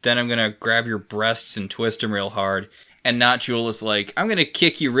 and then I'm gonna grab your breasts and twist them real hard. And Not Jewel is like, I'm gonna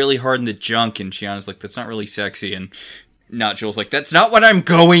kick you really hard in the junk, and Chiana's like, that's not really sexy, and Not Jewel's like, that's not what I'm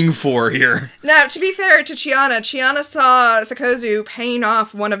going for here. Now, to be fair to Chiana saw Takozu paying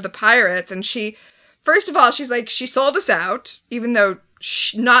off one of the pirates, and first of all, she's like, she sold us out, even though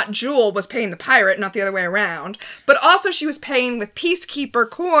Not Jewel was paying the pirate, not the other way around. But also she was paying with Peacekeeper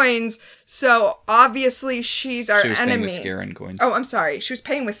coins, so obviously she's our enemy. She was paying with Scaran coins. Oh, I'm sorry. She was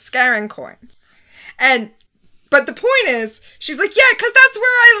paying with Scaran coins. But the point is, she's like, yeah, because that's where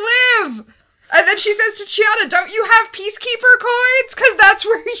I live! And then she says to Chiana, don't you have Peacekeeper coins? Because that's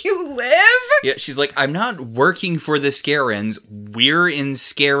where you live? Yeah, she's like, I'm not working for the Scarans. We're in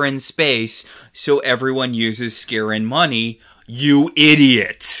Scaran space, so everyone uses Scaran money. You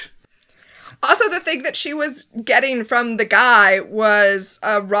idiot! Also, the thing that she was getting from the guy was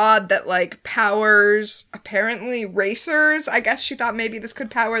a rod that, like, powers, apparently, racers. I guess she thought maybe this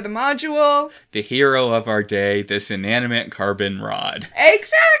could power the module. The hero of our day, this inanimate carbon rod.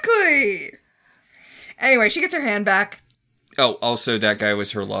 Exactly! Anyway, she gets her hand back. Oh, also that guy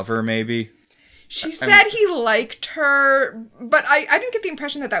was her lover, maybe? She said he liked her, but I didn't get the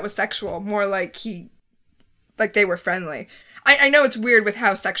impression that was sexual. More like they were friendly. I know it's weird with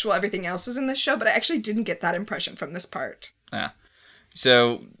how sexual everything else is in this show, but I actually didn't get that impression from this part. Yeah.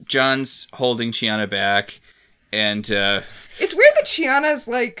 So, John's holding Chiana back, and, It's weird that Chiana's,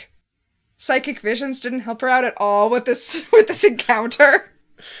 like, psychic visions didn't help her out at all with this encounter.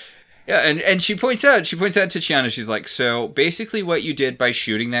 Yeah, and she points out to Chiana, she's like, so, basically what you did by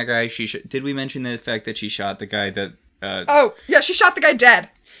shooting that guy, did we mention the fact that she shot the guy that, Oh, yeah, she shot the guy dead.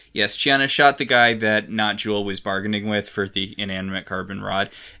 Yes, Chiana shot the guy that Not Jewel was bargaining with for the inanimate carbon rod,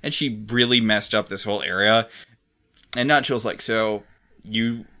 and she really messed up this whole area. And Not Jewel's like, so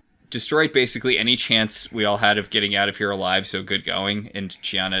you destroyed basically any chance we all had of getting out of here alive, so good going. And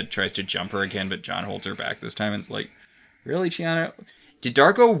Chiana tries to jump her again, but John holds her back this time, and it's like, really, Chiana? Did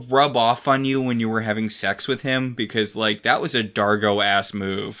Dargo rub off on you when you were having sex with him? Because, like, that was a Dargo-ass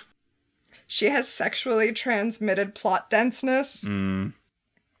move. She has sexually transmitted plot denseness.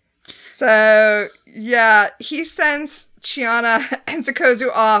 So, yeah, he sends Chiana and Sikozu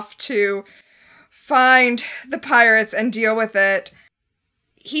off to find the pirates and deal with it.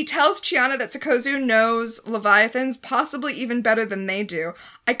 He tells Chiana that Sikozu knows Leviathans possibly even better than they do.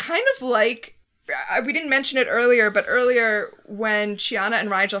 I kind of like... We didn't mention it earlier, but earlier when Chiana and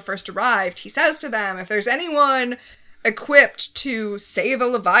Rigel first arrived, he says to them, if there's anyone equipped to save a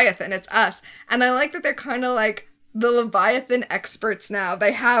Leviathan, it's us. And I like that they're kind of like the Leviathan experts now.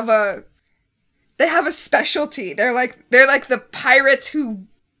 They have a specialty. They're like the pirates who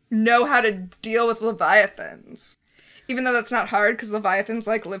know how to deal with Leviathans. Even though that's not hard, because Leviathans,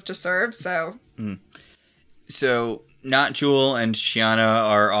 like, live to serve, so... So, Not Jewel and Chiana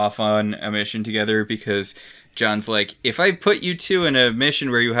are off on a mission together because John's like, if I put you two in a mission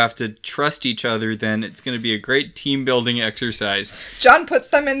where you have to trust each other, then it's going to be a great team-building exercise. John puts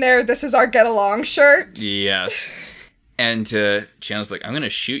them in their "This is our get-along" shirt. Yes. And Chiana's like, I'm going to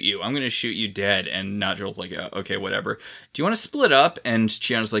shoot you. I'm going to shoot you dead. And Not Jewel's like, yeah, okay, whatever. Do you want to split up? And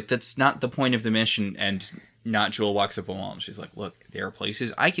Chiana's like, that's not the point of the mission. And Not Jewel walks up a wall and she's like, look, there are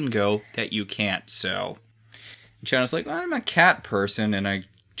places I can go that you can't, so... And Chiana's like, well, I'm a cat person, and I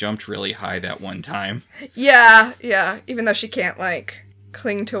jumped really high that one time. Yeah, even though she can't, like,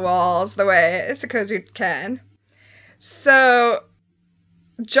 cling to walls the way Sikozu can. So,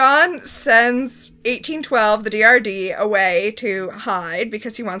 John sends 1812, the DRD, away to hide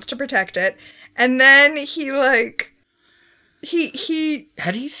because he wants to protect it, and then he, like... He...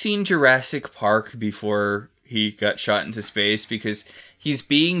 Had he seen Jurassic Park before he got shot into space? Because he's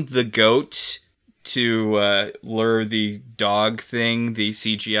being the goat... to lure the dog thing, the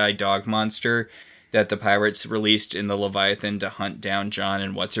CGI dog monster that the pirates released in the Leviathan to hunt down John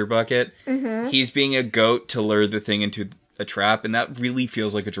and What's-Her-Bucket. Mm-hmm. He's being a goat to lure the thing into a trap, and that really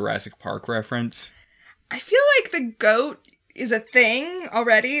feels like a Jurassic Park reference. I feel like the goat is a thing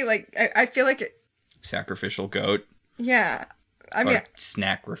already. Like, I feel like it... Sacrificial goat. Yeah. I mean... Or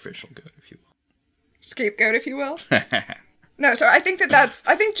snackrificial goat, if you will. Scapegoat, if you will. No, so I think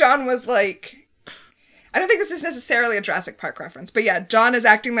I think John was like... I don't think this is necessarily a Jurassic Park reference, but yeah, John is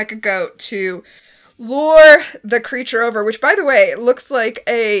acting like a goat to lure the creature over, which, by the way, looks like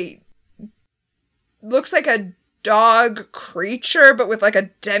a dog creature, but with like a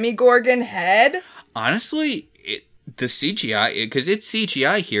Demigorgon head. Honestly, the CGI, because it's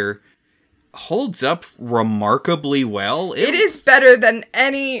CGI here, holds up remarkably well. It is better than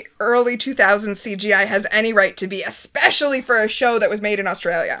any early 2000s CGI has any right to be, especially for a show that was made in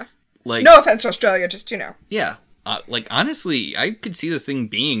Australia. Like, no offense to Australia, just, you know. Yeah. Like, honestly, I could see this thing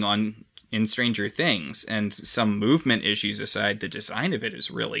being in Stranger Things, and some movement issues aside, the design of it is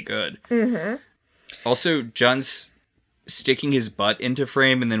really good. Mm-hmm. Also, John's sticking his butt into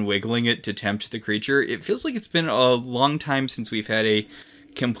frame and then wiggling it to tempt the creature. It feels like it's been a long time since we've had a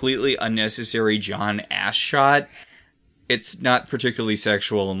completely unnecessary John ass shot. It's not particularly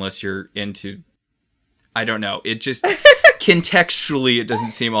sexual unless you're into... I don't know. It just... Contextually, it doesn't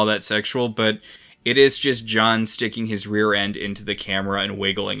seem all that sexual, but it is just John sticking his rear end into the camera and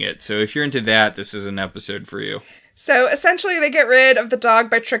wiggling it. So if you're into that, this is an episode for you. So essentially, they get rid of the dog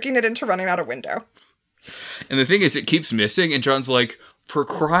by tricking it into running out a window. And the thing is, it keeps missing, and John's like, for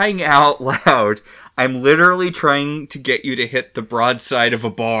crying out loud, I'm literally trying to get you to hit the broadside of a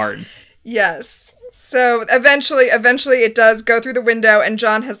barn. Yes. So eventually it does go through the window, and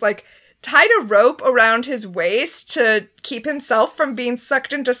John has, like, tied a rope around his waist to keep himself from being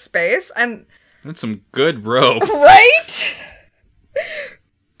sucked into space, and... That's some good rope. Right?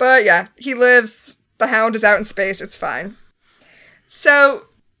 But yeah, he lives. The Hound is out in space. It's fine. So,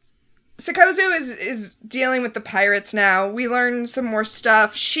 Sikozu is dealing with the pirates now. We learn some more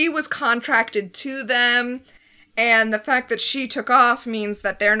stuff. She was contracted to them, and the fact that she took off means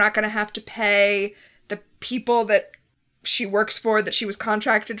that they're not going to have to pay the people that she works for, that she was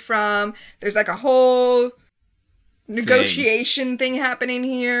contracted from. There's like a whole negotiation thing happening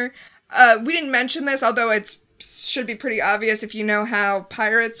here. We didn't mention this, although it should be pretty obvious if you know how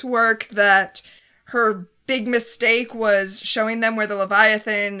pirates work, that her big mistake was showing them where the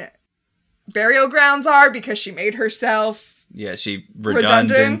Leviathan burial grounds are because she made herself... Yeah, she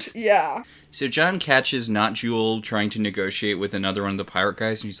redundant. Yeah. So John catches Not Jewel trying to negotiate with another one of the pirate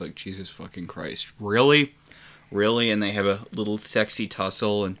guys, and he's like, Jesus fucking Christ. Really? Really? And they have a little sexy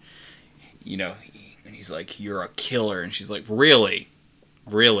tussle, and, you know, and he's like, you're a killer. And she's like, really?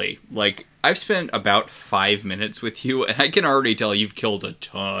 Really? Like, I've spent about 5 minutes with you, and I can already tell you've killed a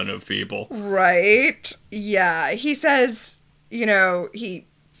ton of people. Right. Yeah. He says, you know, he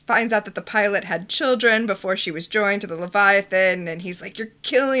finds out that the pilot had children before she was joined to the Leviathan, and he's like, you're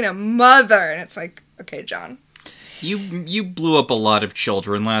killing a mother. And it's like, okay, John. You blew up a lot of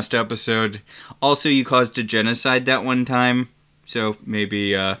children last episode. Also, you caused a genocide that one time, so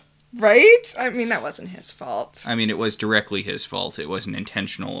maybe, Right? I mean, that wasn't his fault. I mean, it was directly his fault. It wasn't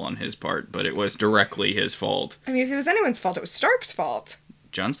intentional on his part, but it was directly his fault. I mean, if it was anyone's fault, it was Stark's fault.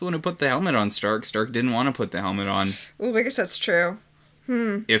 John's the one who put the helmet on Stark. Stark didn't want to put the helmet on. Ooh, I guess that's true.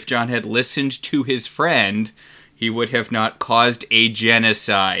 If John had listened to his friend, he would have not caused a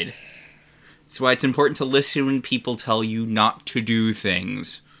genocide. That's why it's important to listen when people tell you not to do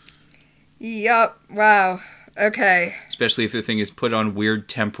things. Yup. Wow. Okay. Especially if the thing is put on weird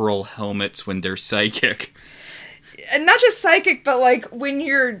temporal helmets when they're psychic. And not just psychic, but like when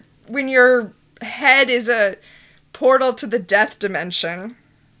your head is a portal to the death dimension.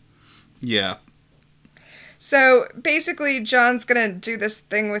 Yeah. So basically, John's gonna do this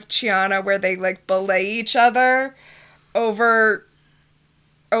thing with Chiana where they like belay each other over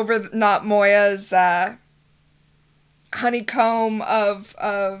Not Moya's honeycomb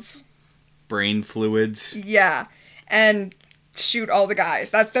of brain fluids. Yeah, and shoot all the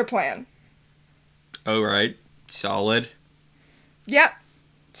guys. That's their plan. Oh, right. Solid. Yep.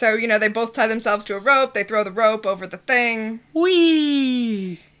 So, you know, they both tie themselves to a rope. They throw the rope over the thing.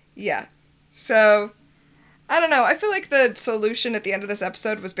 Whee! Yeah. So, I don't know. I feel like the solution at the end of this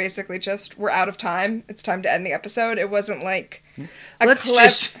episode was basically just, we're out of time. It's time to end the episode. It wasn't like let's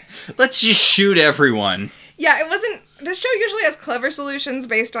just shoot everyone. Yeah, it wasn't... This show usually has clever solutions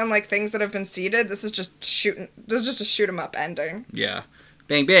based on, like, things that have been seeded. This is just shooting... This is just a shoot-'em-up ending. Yeah.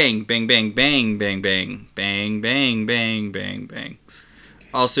 Bang, bang, bang, bang, bang, bang, bang, bang, bang, bang, bang, bang.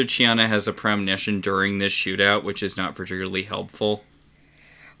 Also, Chiana has a premonition during this shootout, which is not particularly helpful.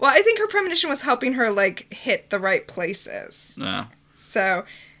 Well, I think her premonition was helping her, like, hit the right places. Oh. So,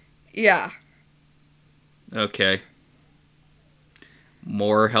 yeah. Okay.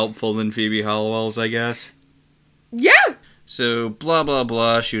 More helpful than Phoebe Halliwell's, I guess? Yeah! So, blah, blah,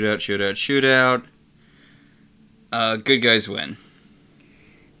 blah, shootout, shootout, shootout. Good guys win.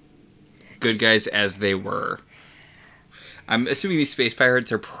 Good guys as they were. I'm assuming these space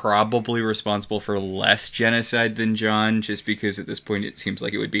pirates are probably responsible for less genocide than John, just because at this point it seems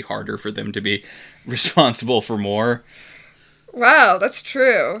like it would be harder for them to be responsible for more. Wow, that's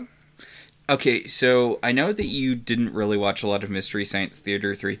true. Okay, so I know that you didn't really watch a lot of Mystery Science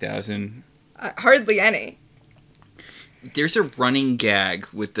Theater 3000. Hardly any. There's a running gag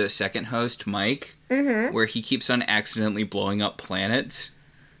with the second host, Mike, where he keeps on accidentally blowing up planets.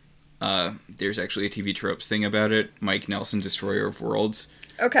 There's actually a TV Tropes thing about it. Mike Nelson, Destroyer of Worlds.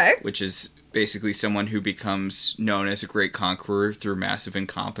 Okay. Which is basically someone who becomes known as a great conqueror through massive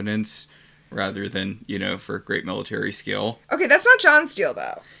incompetence, rather than, you know, for great military skill. Okay, that's not John Steele,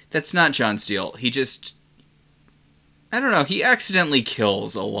 though. That's not John Steele. He just... I don't know, he accidentally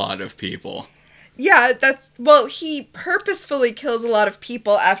kills a lot of people. Yeah, well, he purposefully kills a lot of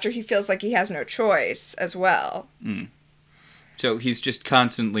people after he feels like he has no choice, as well. So he's just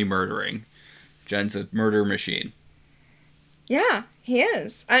constantly murdering. John's a murder machine. Yeah, he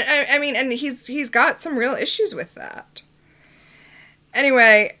is. I mean, and he's got some real issues with that.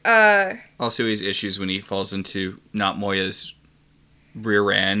 Anyway, Also, he has issues when he falls into Not Moya's rear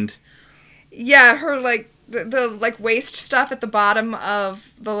end. Yeah, her, like, the like, waste stuff at the bottom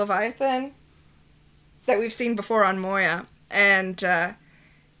of the Leviathan that we've seen before on Moya. And,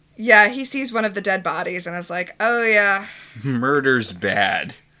 yeah, he sees one of the dead bodies and is like, oh, yeah. Murder's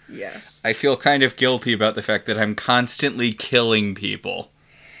bad. Yes. I feel kind of guilty about the fact that I'm constantly killing people.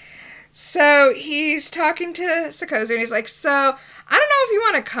 So he's talking to Sikozu, and he's like, so, I don't know if you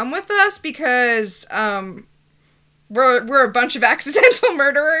want to come with us, because we're a bunch of accidental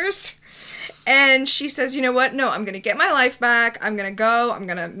murderers. And she says, you know what? No, I'm going to get my life back. I'm going to go. I'm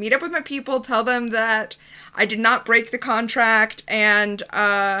going to meet up with my people, tell them that I did not break the contract, and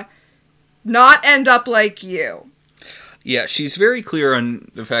not end up like you. Yeah, she's very clear on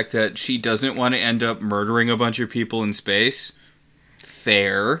the fact that she doesn't want to end up murdering a bunch of people in space.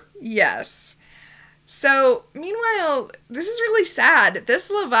 Fair. Yes. So, meanwhile, this is really sad. This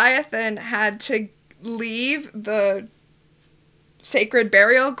Leviathan had to leave the sacred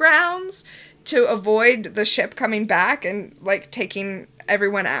burial grounds to avoid the ship coming back and, like, taking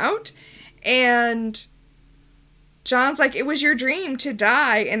everyone out. And John's like, it was your dream to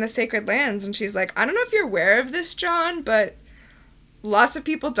die in the sacred lands. And she's like, I don't know if you're aware of this, John, but lots of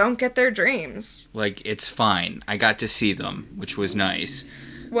people don't get their dreams. Like, it's fine. I got to see them, which was nice.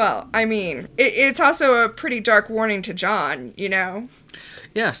 Well, I mean, it's also a pretty dark warning to John, you know?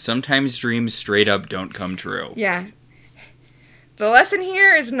 Yeah, sometimes dreams straight up don't come true. Yeah. The lesson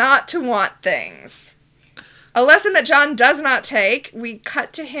here is not to want things. A lesson that John does not take. We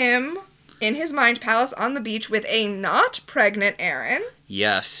cut to him in his mind palace on the beach with a not pregnant Aaron.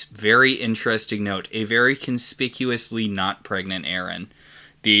 Yes, very interesting note. A very conspicuously not pregnant Aaron.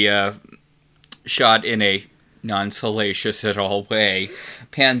 The shot in a non-salacious at all way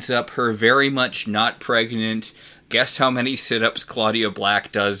pans up her very much not pregnant, guess how many sit-ups Claudia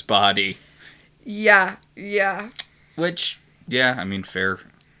Black does body. Yeah. Which, yeah, I mean, fair.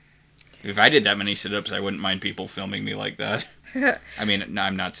 If I did that many sit-ups, I wouldn't mind people filming me like that. I mean,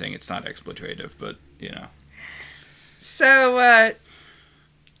 I'm not saying it's not exploitative, but, you know. So,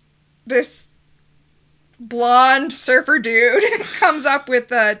 this blonde surfer dude comes up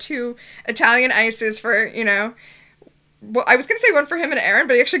with 2 Italian ices for, you know, well, I was gonna say one for him and Aaron,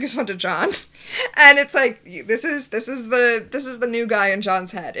 but he actually gives one to John. And it's like, this is the new guy in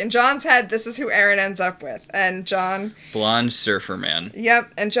John's head. In John's head, this is who Aaron ends up with. And John... Blonde surfer man.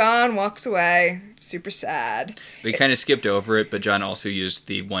 Yep, and John walks away, super sad. We kind of skipped over it, but John also used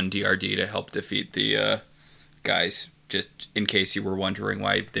the 1 DRD to help defeat the guys, just in case you were wondering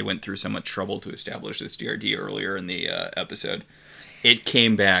why they went through so much trouble to establish this DRD earlier in the episode. It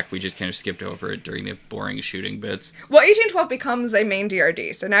came back. We just kind of skipped over it during the boring shooting bits. Well, 1812 becomes a main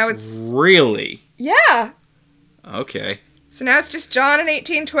DRD, so now it's... Really? Yeah. Okay. So now it's just John and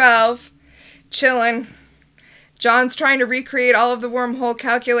 1812, chilling. John's trying to recreate all of the wormhole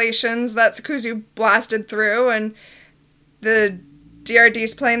calculations that Sikozu blasted through, and the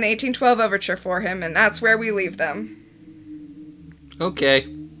DRD's playing the 1812 overture for him, and that's where we leave them. Okay.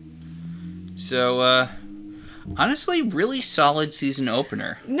 So, honestly, really solid season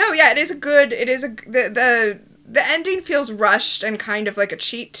opener. No, yeah, the ending feels rushed and kind of like a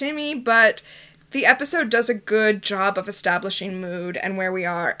cheat to me, but the episode does a good job of establishing mood and where we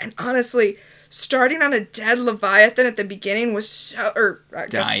are. And honestly, starting on a dead Leviathan at the beginning was so...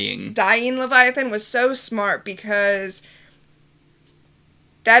 Dying Leviathan was so smart, because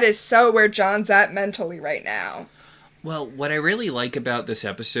that is so where John's at mentally right now. Well, what I really like about this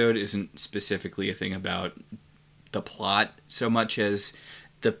episode isn't specifically a thing about the plot so much as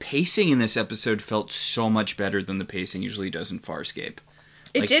the pacing in this episode felt so much better than the pacing usually does in Farscape.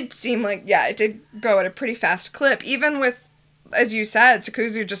 It did seem like, yeah, it did go at a pretty fast clip, even with, as you said,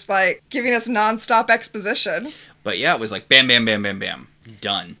 Sikozu just, like, giving us non-stop exposition. But yeah, it was like bam, bam, bam, bam, bam.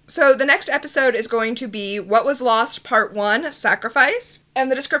 Done. So the next episode is going to be What Was Lost Part 1, Sacrifice.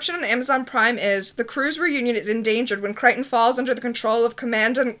 And the description on Amazon Prime is, the crew's reunion is endangered when Crichton falls under the control of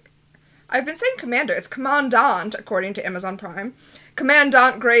Commandant... I've been saying Commander. It's Commandant, according to Amazon Prime.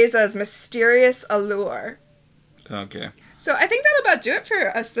 Commandant Gray's mysterious allure. Okay. So I think that'll about do it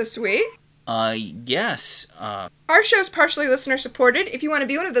for us this week. Yes. Our show's partially listener-supported. If you want to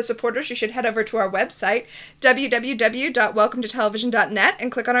be one of the supporters, you should head over to our website, www.welcometotelevision.net,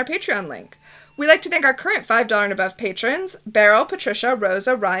 and click on our Patreon link. We'd like to thank our current $5 and above patrons, Beryl, Patricia,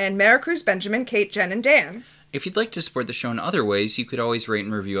 Rosa, Ryan, Maricruz, Benjamin, Kate, Jen, and Dan. If you'd like to support the show in other ways, you could always rate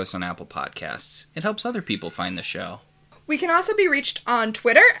and review us on Apple Podcasts. It helps other people find the show. We can also be reached on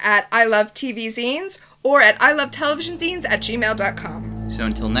Twitter at ILoveTVZines or at ILoveTelevisionZines@gmail.com. So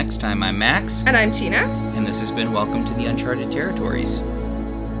until next time, I'm Max. And I'm Tina. And this has been Welcome to the Uncharted Territories.